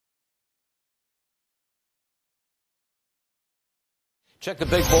Check the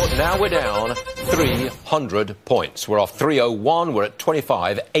big board. Now we're down 300 points. We're off 301. We're at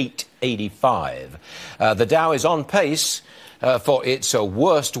 25,885. The Dow is on pace for its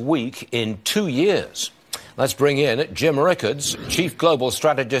worst week in 2 years. Let's bring in Jim Rickards, Chief Global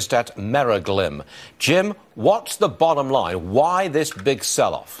Strategist at Meraglim. Jim, what's the bottom line? Why this big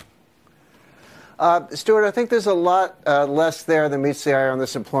sell-off? Stuart, I think there's a lot less there than meets the eye on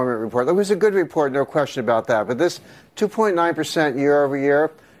this employment report. It was a good report, no question about that. But this 2.9% year over year,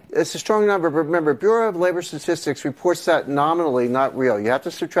 it's a strong number. But remember, Bureau of Labor Statistics reports that nominally, not real. You have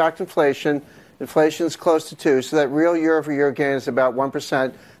to subtract inflation. Inflation is close to 2, so that real year over year gain is about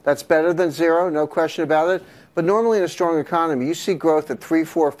 1%. That's better than 0, no question about it. But normally in a strong economy, you see growth at 3,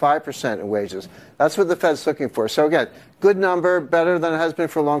 4, 5% in wages. That's what the Fed's looking for. So again, good number, better than it has been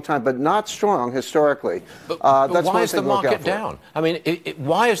for a long time, but not strong historically. But why is the market down? I mean,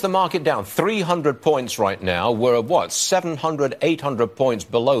 why is the market down? 300 points right now. We're at what, 700, 800 points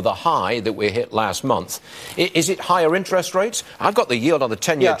below the high that we hit last month. Is it higher interest rates? I've got the yield on the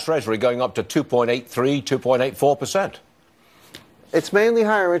 10-year Treasury going up to 2.83, 2.84%. It's mainly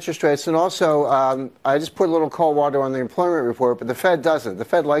higher interest rates, and also I just put a little cold water on the employment report, but the Fed doesn't. The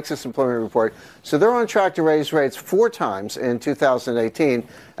Fed likes this employment report. So they're on track to raise rates 4 times in 2018,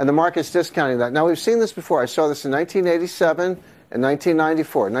 and the market's discounting that. Now, we've seen this before. I saw this in 1987 and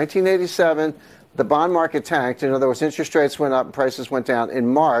 1994. In 1987, the bond market tanked. In other words, interest rates went up and prices went down in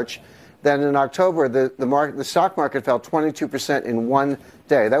March. Then in October, the stock market fell 22% in one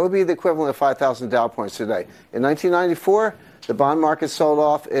day. That would be the equivalent of 5,000 Dow points today. In 1994, the bond market sold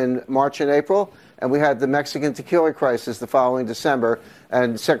off in March and April, and we had the Mexican tequila crisis the following December,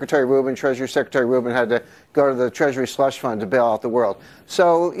 and Treasury Secretary Rubin had to go to the Treasury slush fund to bail out the world.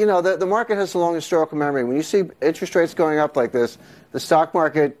 So, you know, the market has a long historical memory. When you see interest rates going up like this, the stock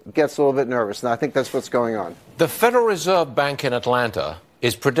market gets a little bit nervous, and I think that's what's going on. The Federal Reserve Bank in Atlanta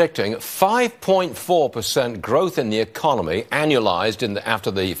is predicting 5.4% growth in the economy annualized after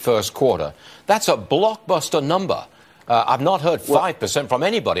the first quarter. That's a blockbuster number. I've not heard 5% from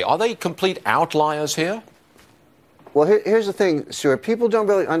anybody. Are they complete outliers here? Well, here's the thing, Stuart. People don't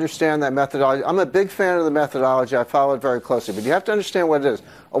really understand that methodology. I'm a big fan of the methodology. I follow it very closely. But you have to understand what it is.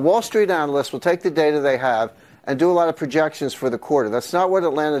 A Wall Street analyst will take the data they have and do a lot of projections for the quarter. That's not what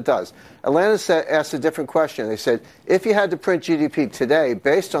Atlanta does. Atlanta asked a different question. They said, if you had to print GDP today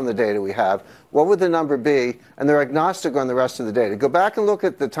based on the data we have, what would the number be? And they're agnostic on the rest of the data. Go back and look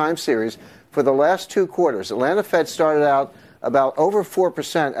at the time series. For the last 2 quarters, Atlanta Fed started out about over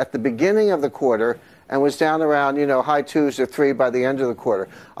 4% at the beginning of the quarter and was down around, high 2s or 3 by the end of the quarter.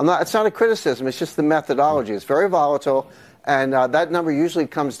 It's not a criticism. It's just the methodology. It's very volatile. And that number usually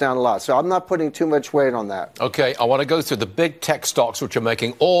comes down a lot. So I'm not putting too much weight on that. Okay, I want to go through the big tech stocks which are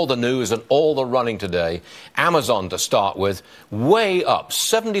making all the news and all the running today. Amazon to start with, way up,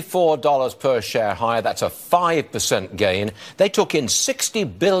 $74 per share higher. That's a 5% gain. They took in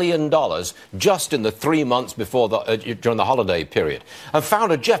 $60 billion just in the 3 months before during the holiday period. And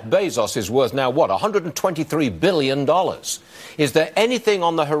founder Jeff Bezos is worth now, what, $123 billion. Is there anything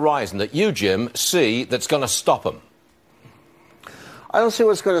on the horizon that you, Jim, see that's going to stop them? I don't see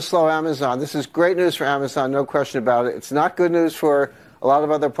what's going to slow Amazon. This is great news for Amazon, no question about it. It's not good news for a lot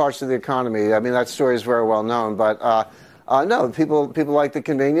of other parts of the economy. I mean, that story is very well known. But no, people like the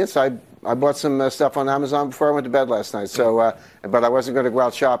convenience. I bought some stuff on Amazon before I went to bed last night. So, but I wasn't going to go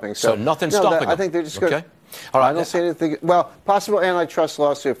out shopping. So nothing's stopping them. I think they're just going to... All right. I don't see anything. Well, possible antitrust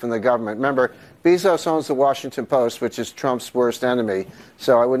lawsuit from the government. Remember, Bezos owns the Washington Post, which is Trump's worst enemy.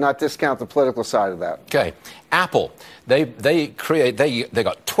 So I would not discount the political side of that. Okay. Apple, they got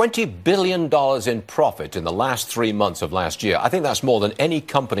 $20 billion in profit in the last 3 months of last year. I think that's more than any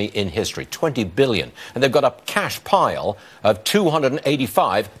company in history, $20 billion. And they've got a cash pile of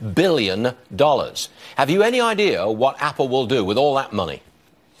 $285 billion. Have you any idea what Apple will do with all that money?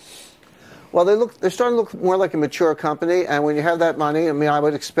 Well, they're starting to look more like a mature company, and when you have that money, I mean, I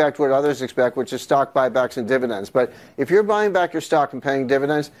would expect what others expect, which is stock buybacks and dividends. But if you're buying back your stock and paying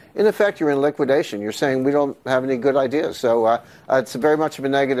dividends, in effect, you're in liquidation. You're saying we don't have any good ideas. So it's very much of a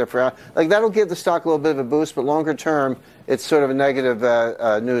negative for that'll give the stock a little bit of a boost, but longer term, it's sort of a negative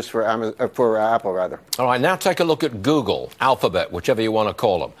news for Apple, rather. All right, now take a look at Google, Alphabet, whichever you want to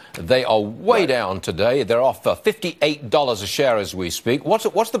call them. They are way down today. They're off $58 a share as we speak.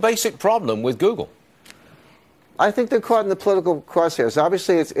 What's the basic problem with Google? I think they're caught in the political crosshairs.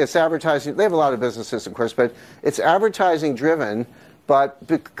 Obviously, it's advertising. They have a lot of businesses, of course, but it's advertising driven. But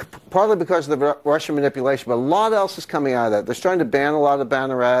partly because of the Russian manipulation, but a lot else is coming out of that. They're starting to ban a lot of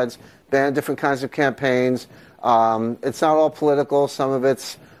banner ads, ban different kinds of campaigns. It's not all political. Some of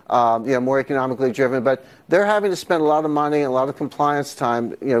it's more economically driven. But they're having to spend a lot of money and a lot of compliance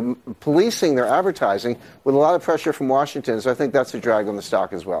time, policing their advertising with a lot of pressure from Washington. So I think that's a drag on the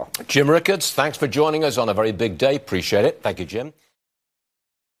stock as well. Jim Rickards, thanks for joining us on a very big day. Appreciate it. Thank you, Jim.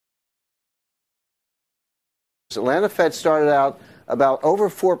 Atlanta Fed started out about over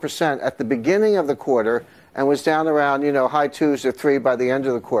 4% at the beginning of the quarter and was down around, high 2s or 3 by the end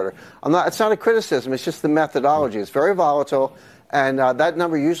of the quarter. It's not a criticism, it's just the methodology. It's very volatile, and that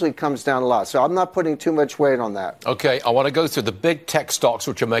number usually comes down a lot. So I'm not putting too much weight on that. Okay, I want to go through the big tech stocks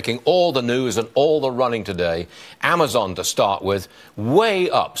which are making all the news and all the running today. Amazon, to start with, way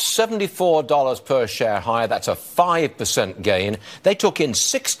up, $74 per share higher. That's a 5% gain. They took in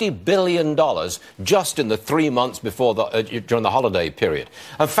 $60 billion just in the 3 months before during the holiday period.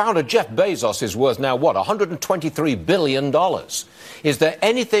 And founder Jeff Bezos is worth now, what, $123 billion. Is there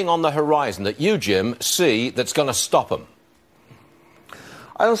anything on the horizon that you, Jim, see that's going to stop them?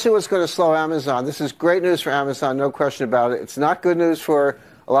 I don't see what's going to slow Amazon. This is great news for Amazon, no question about it. It's not good news for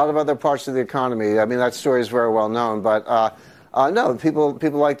a lot of other parts of the economy. I mean, that story is very well known. But no, people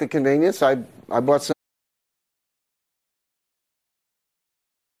like the convenience. I bought some.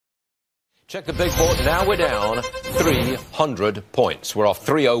 Check the big board. Now we're down 300 points. We're off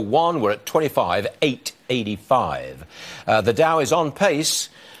 301. We're at 25,885. The Dow is on pace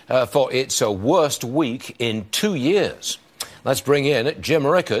for its worst week in 2 years. Let's bring in Jim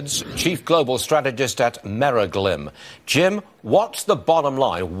Rickards, Chief Global Strategist at Meraglim. Jim, what's the bottom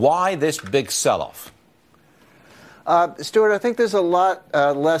line? Why this big sell-off? Stuart, I think there's a lot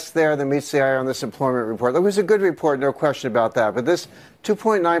less there than meets the eye on this employment report. It was a good report, no question about that. But this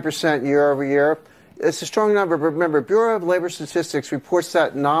 2.9% year over year, it's a strong number. But remember, Bureau of Labor Statistics reports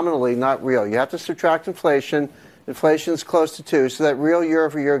that nominally, not real. You have to subtract inflation. Inflation is close to 2, so that real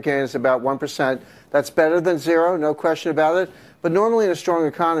year-over-year gain is about 1%. That's better than 0, no question about it. But normally in a strong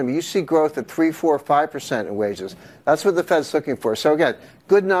economy, you see growth at 3, 4, 5% in wages. That's what the Fed's looking for. So again,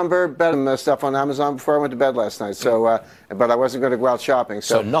 good number, better than stuff on Amazon before I went to bed last night. So, but I wasn't going to go out shopping.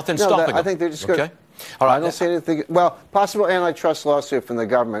 So nothing stopping them. I think they're just going to. Okay. All right. I don't see anything. Well, possible antitrust lawsuit from the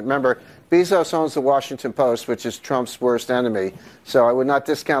government. Remember, Bezos owns the Washington Post, which is Trump's worst enemy. So I would not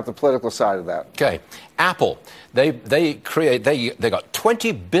discount the political side of that. Okay. Apple, they got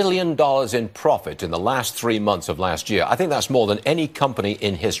 $20 billion in profit in the last 3 months of last year. I think that's more than any company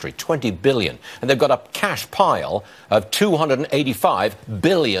in history, $20 billion. And they've got a cash pile of $285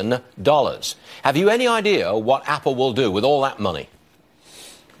 billion. Have you any idea what Apple will do with all that money?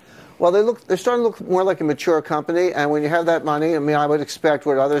 Well, they're starting to look more like a mature company, and when you have that money, I mean, I would expect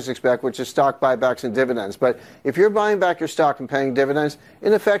what others expect, which is stock buybacks and dividends. But if you're buying back your stock and paying dividends,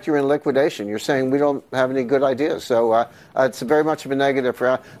 in effect, you're in liquidation. You're saying we don't have any good ideas. So it's very much of a negative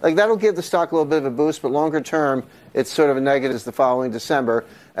for that'll give the stock a little bit of a boost, but longer term, it's sort of a negative as the following December.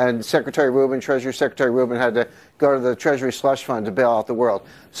 And Treasury Secretary Rubin had to go to the Treasury slush fund to bail out the world.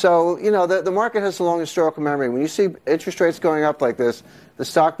 So, the market has a long historical memory. When you see interest rates going up like this, the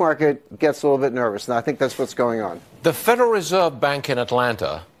stock market gets a little bit nervous, and I think that's what's going on. The Federal Reserve Bank in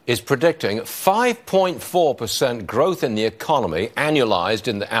Atlanta is predicting 5.4% growth in the economy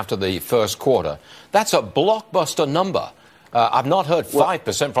annualized after the first quarter. That's a blockbuster number. I've not heard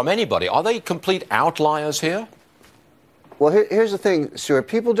 5% from anybody. Are they complete outliers here? Well, here's the thing, Stuart.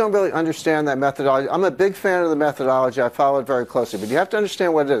 People don't really understand that methodology. I'm a big fan of the methodology. I follow it very closely. But you have to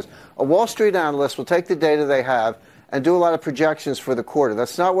understand what it is. A Wall Street analyst will take the data they have and do a lot of projections for the quarter.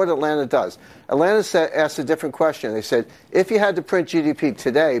 That's not what Atlanta does. Atlanta asked a different question. They said, if you had to print GDP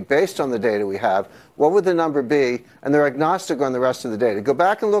today based on the data we have, what would the number be? And they're agnostic on the rest of the data. Go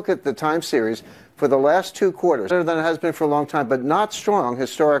back and look at the time series for the last 2 quarters, better than it has been for a long time, but not strong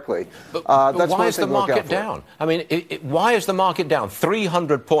historically. But why is the market down? I mean, why is the market down?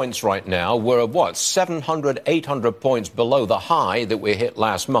 300 points right now. We're, 700, 800 points below the high that we hit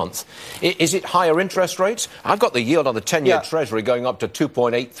last month. Is it higher interest rates? I've got the yield on the 10-year Treasury going up to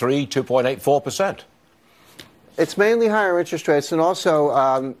 2.83, 2.84%. It's mainly higher interest rates, and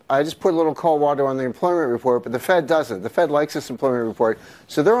also I just put a little cold water on the employment report, but the Fed doesn't. The Fed likes this employment report.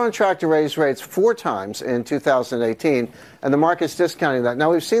 So they're on track to raise rates 4 times in 2018, and the market's discounting that. Now,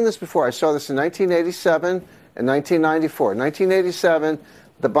 we've seen this before. I saw this in 1987 and 1994. In 1987,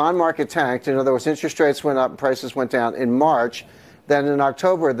 the bond market tanked. In other words, interest rates went up and prices went down in March. Then in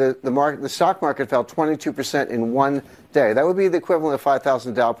October, the stock market fell 22% in 1 day. That would be the equivalent of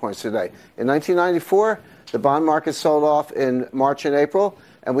 5,000 Dow points today. In 1994, the bond market sold off in March and April,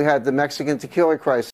 and we had the Mexican tequila crisis.